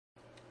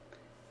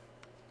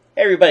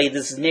Hey everybody,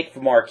 this is Nick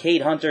from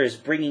Arcade Hunters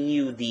bringing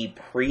you the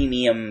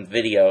premium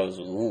videos.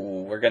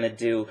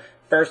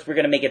 First we're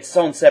going to make its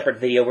own separate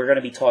video. We're going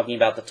to be talking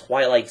about the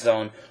Twilight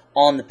Zone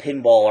on the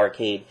Pinball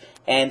Arcade.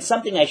 And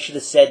something I should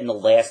have said in the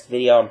last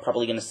video, I'm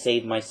probably going to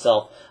save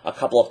myself a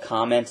couple of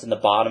comments in the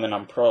bottom, and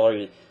I'm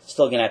probably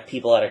still going to have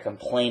people that are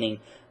complaining.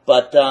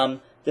 But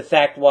the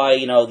fact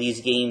why, these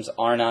games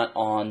are not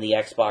on the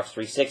Xbox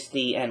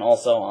 360 and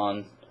also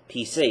on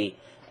PC.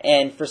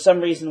 And for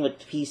some reason with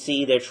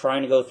PC, they're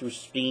trying to go through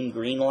Steam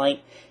Greenlight,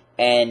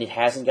 and it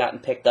hasn't gotten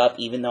picked up,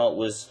 even though it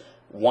was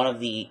one of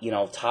the,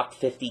 top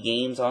 50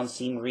 games on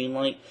Steam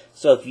Greenlight.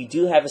 So if you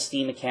do have a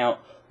Steam account,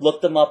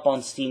 look them up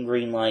on Steam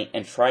Greenlight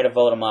and try to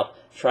vote them up.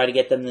 Try to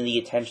get them the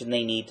attention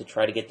they need to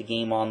try to get the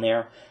game on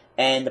there.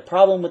 And the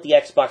problem with the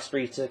Xbox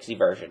 360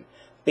 version,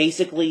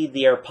 basically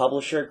their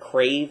publisher,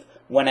 Crave,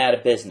 went out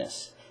of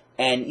business.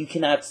 And you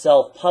cannot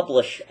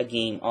self-publish a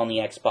game on the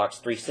Xbox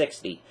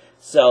 360.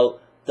 So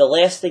the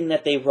last thing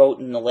that they wrote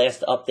in the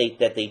last update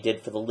that they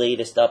did for the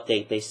latest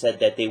update, they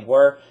said that they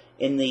were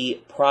in the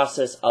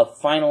process of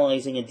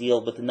finalizing a deal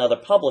with another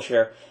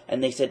publisher,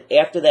 and they said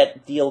after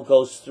that deal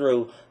goes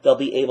through, they'll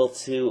be able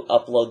to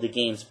upload the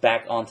games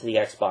back onto the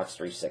Xbox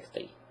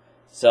 360.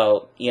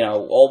 So,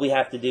 all we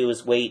have to do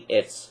is wait.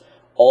 It's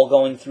all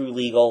going through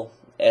legal.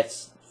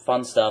 It's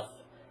fun stuff.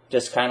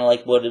 Just kind of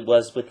like what it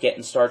was with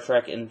getting Star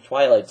Trek and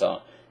Twilight Zone.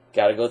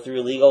 Gotta go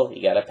through legal,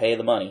 you gotta pay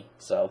the money.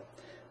 So,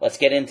 let's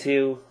get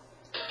into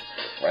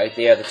right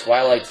there, the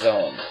Twilight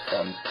Zone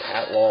from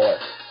Pat Lawlor.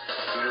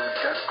 You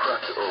just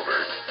crossed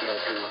over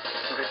into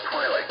the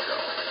Twilight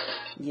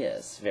Zone.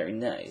 Yes, very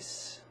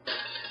nice.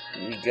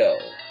 Here we go.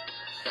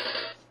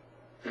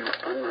 You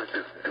unlock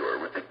this door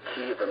with the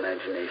key of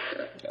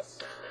imagination. Yes.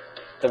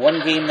 The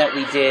one game that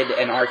we did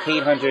an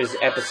Arcade Hunters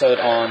episode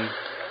on,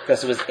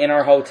 because it was in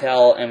our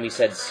hotel, and we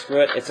said,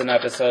 screw it, it's an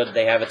episode,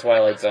 they have a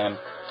Twilight Zone.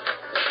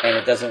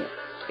 And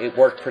it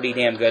worked pretty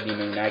damn good.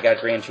 I got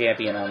Grand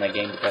Champion on that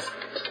game because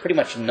pretty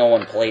much no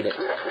one played it.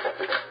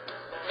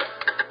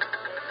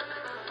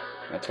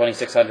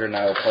 2600 and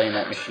I were playing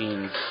that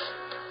machine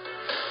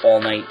all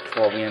night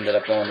before we ended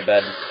up going to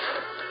bed.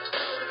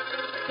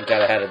 Thank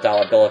God I had a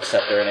dollar bill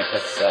acceptor in it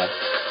because,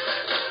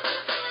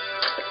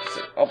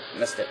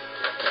 missed it.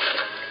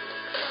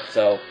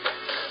 So,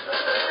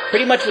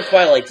 pretty much with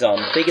Twilight Zone,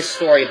 the biggest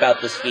story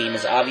about this game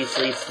is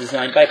obviously it's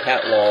designed by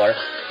Pat Lawlor,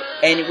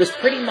 and it was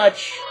pretty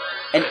much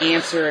an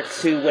answer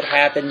to what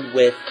happened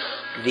with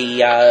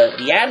the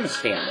Addams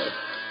Family,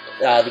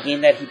 the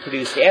game that he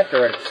produced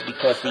afterwards,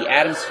 because the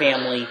Addams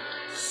Family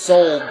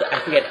sold,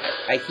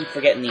 I keep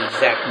forgetting the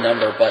exact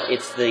number, but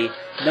it's the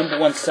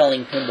 #1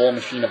 selling pinball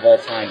machine of all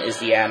time is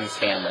the Addams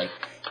Family.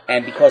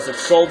 And because it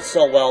sold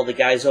so well, the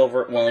guys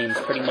over at Williams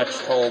pretty much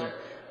told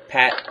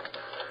Pat,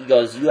 he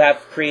goes, you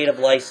have creative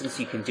license,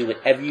 you can do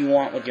whatever you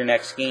want with your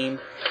next game.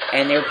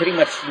 And they were pretty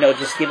much,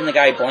 just giving the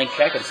guy a blank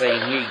check and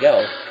saying, here you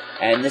go.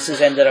 And this has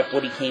ended up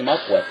what he came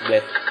up with,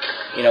 we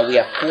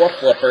have 4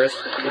 flippers,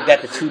 we've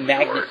got the 2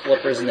 magnet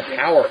flippers in the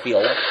power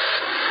field,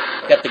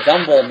 we've got the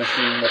gumball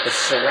machine with the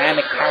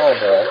ceramic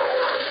Powerball.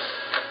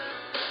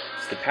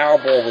 The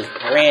Powerball was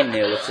brand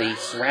new. It's a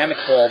ceramic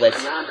ball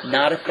that's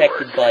not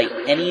affected by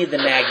any of the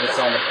magnets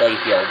on the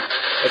playfield.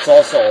 It's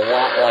also a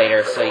lot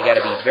lighter, so you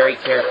gotta be very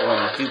careful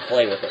when you do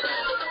play with it.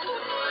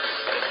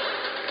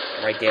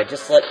 Right there,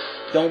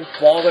 don't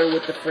bother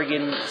with the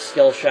friggin'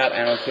 skill shot.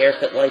 I don't care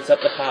if it lights up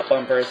the pop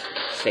bumpers.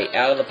 Stay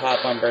out of the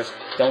pop bumpers.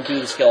 Don't do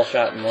the skill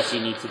shot unless you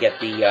need to get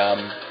the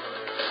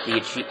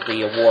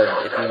award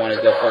if you want to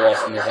go full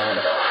Lost in the Zone.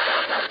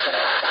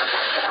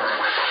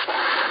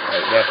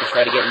 Right, we have to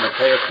try to get in the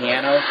player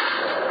piano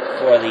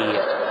for the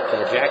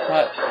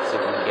jackpot. So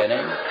if we can get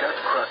in.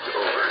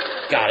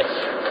 Got it.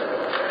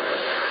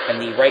 And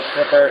the right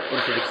flipper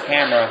into the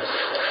camera,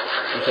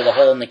 into the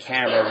hole in the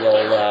camera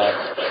will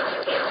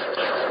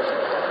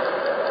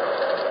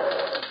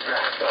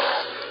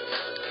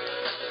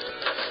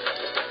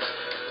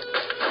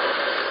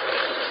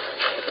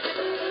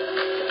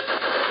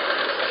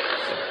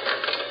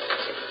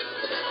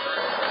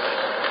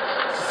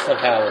of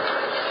how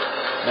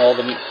all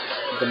the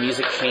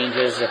music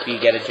changes if you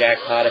get a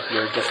jackpot, if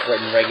you're just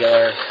in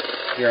regular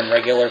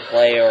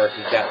play, or if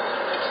you've got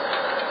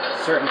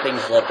certain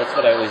things left. That's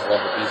what I always love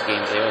with these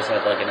games. They always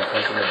have an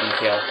attention to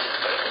detail.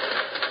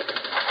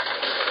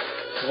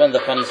 One of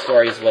the funny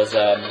stories was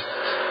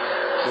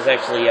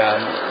actually,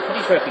 I'm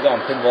pretty sure if you go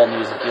on Pinball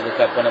News, if you look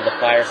up one of the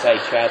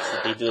fireside chats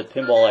that they do at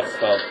Pinball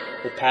Expo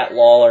with Pat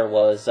Lawlor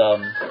was,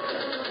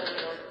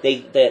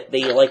 They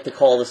like to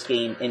call this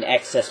game In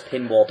Excess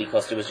Pinball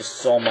because there was just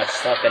so much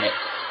stuff in it.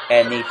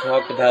 And they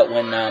talked about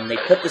when they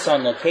put this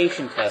on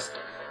location test,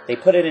 they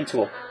put it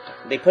into a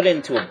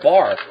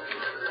bar,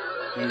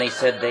 and they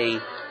said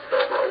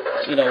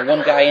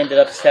one guy ended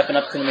up stepping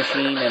up to the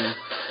machine and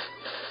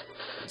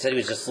said he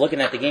was just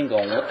looking at the game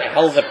going, what the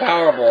hell's a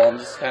Powerball? And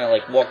just kind of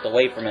walked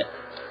away from it.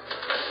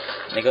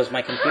 And he goes,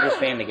 my computer's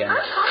fanned again.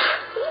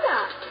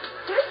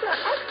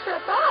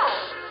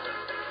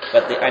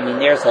 But,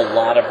 there's a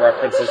lot of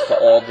references to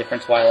all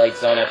different Twilight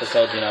Zone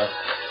episodes,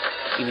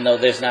 Even though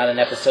there's not an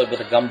episode with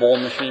a gumball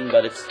machine,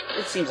 but it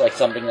seems like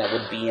something that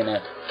would be in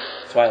a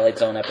Twilight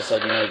Zone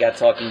episode. You know, you got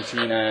Talking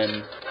Tina and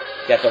you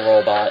got the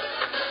robot.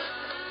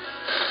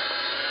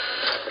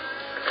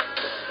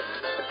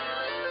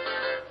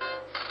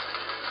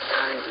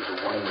 Time is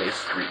a one-way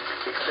street,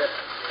 except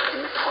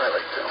in the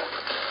Twilight Zone.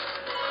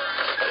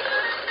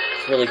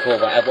 It's really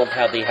cool. I love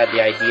how they had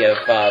the idea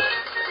of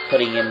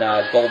putting in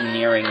Golden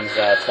Earrings'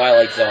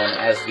 Twilight Zone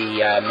as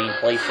the main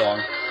play song.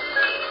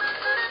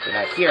 If you're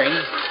not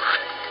hearing.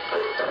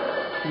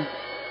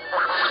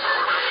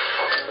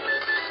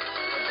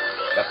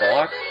 Got the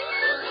lock.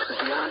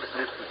 Beyond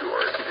this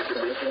door is a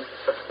dimension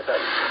of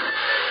sight.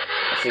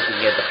 Let's see if we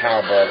can get the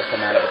Powerball to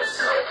come out of its...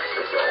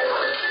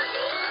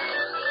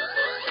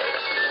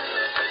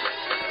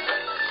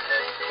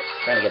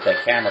 Trying to get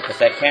that camera, because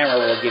that camera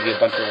will give you a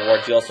bunch of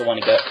rewards. You also want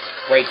to go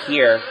right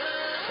here,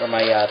 where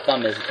my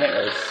thumb is. You can't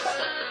really...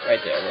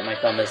 Right there, where my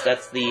thumb is.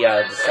 That's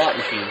the slot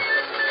machine.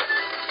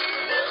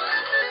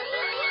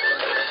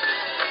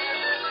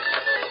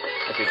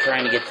 If you're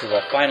trying to get to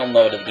the final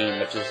node of the game,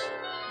 which is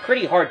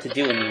pretty hard to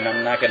do, and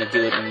I'm not going to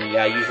do it in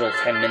the usual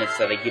 10 minutes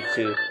that I give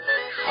to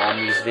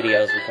these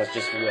videos, because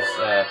just for this,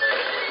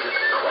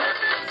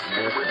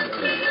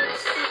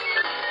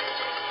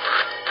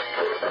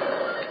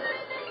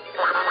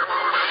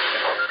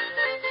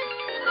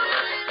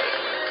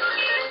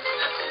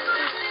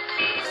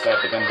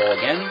 start the gumball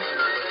again.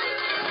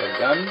 Go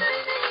gum.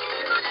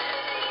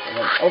 And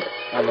then, oh,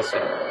 almost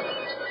got it.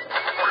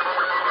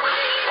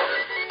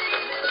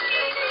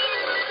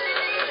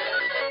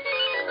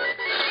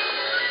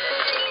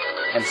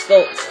 And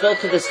still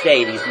to this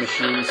day, these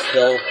machines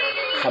still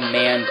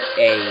command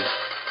a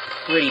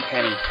pretty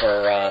penny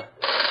for,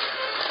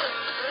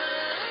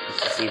 you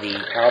see the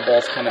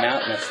Powerball's coming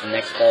out, and that's the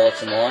next ball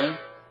that's in the line.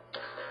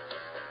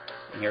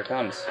 And here it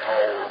comes.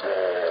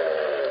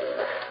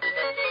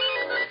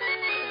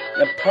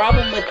 The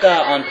problem with,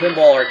 on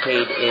Pinball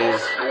Arcade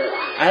is,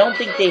 I don't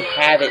think they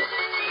have it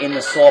in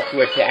the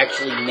software to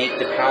actually make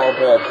the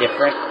Powerball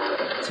different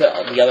to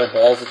the other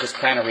balls. It just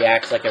kind of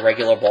reacts like a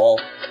regular ball.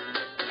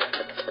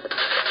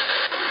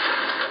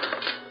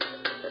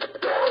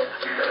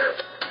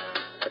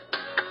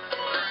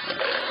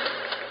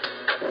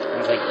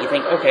 You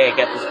think, okay, I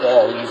get this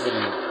ball, I'll use it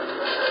in...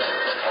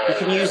 You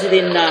can use it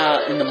in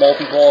the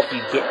multi-ball if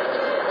you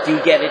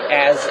do get it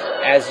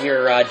as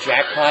your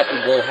jackpot.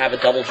 It will have a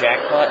double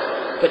jackpot,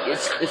 but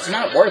it's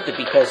not worth it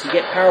because you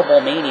get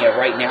Powerball Mania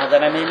right now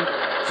that I'm in,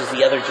 which is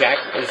the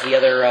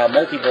other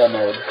multi-ball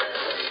mode.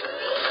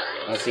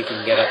 Let's see if we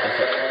can get up and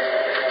put...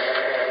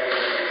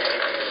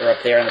 We're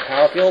up there in the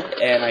power field,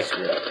 and I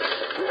screwed up.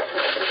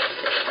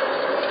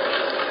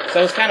 So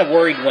I was kind of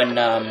worried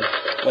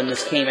when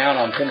this came out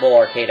on Pinball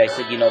Arcade. I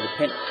said, you know,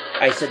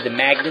 the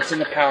magnets in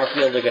the power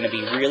field are going to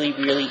be really,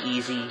 really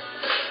easy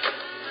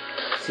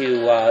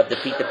to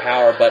defeat the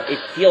power, but it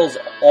feels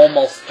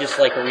almost just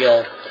like a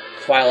real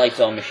Twilight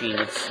Zone machine.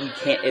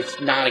 It's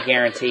not a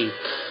guarantee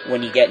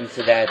when you get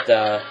into that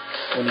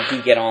when you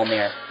do get on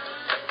there.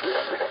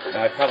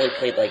 Now, I probably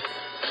played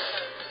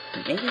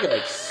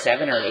maybe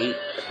 7 or 8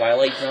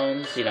 Twilight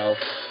Zones. You know,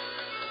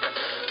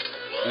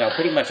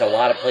 pretty much a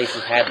lot of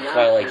places had the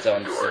Twilight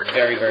Zone. It's a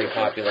very, very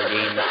popular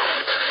game.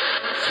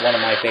 It's one of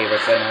my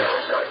favorites. And,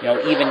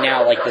 even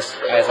now, like this,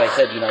 as I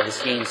said,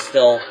 this game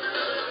still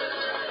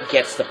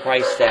gets the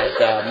price that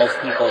most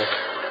people,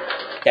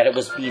 that it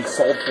was being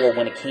sold for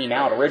when it came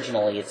out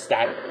originally. It's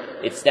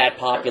that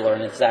popular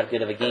and it's that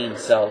good of a game.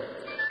 So,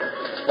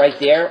 right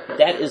there,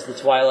 that is the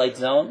Twilight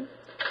Zone.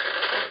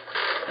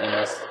 And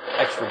this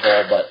extra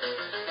ball, but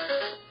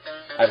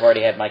I've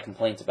already had my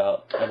complaints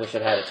about. I wish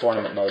it had a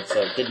tournament mode,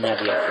 so it didn't have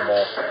the extra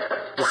ball,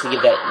 just to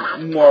give that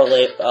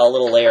a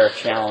little layer of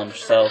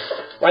challenge. So,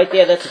 right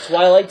there, that's the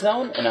Twilight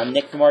Zone, and I'm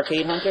Nick from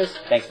Arcade Hunters.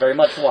 Thanks very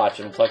much for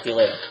watching. We'll talk to you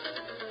later.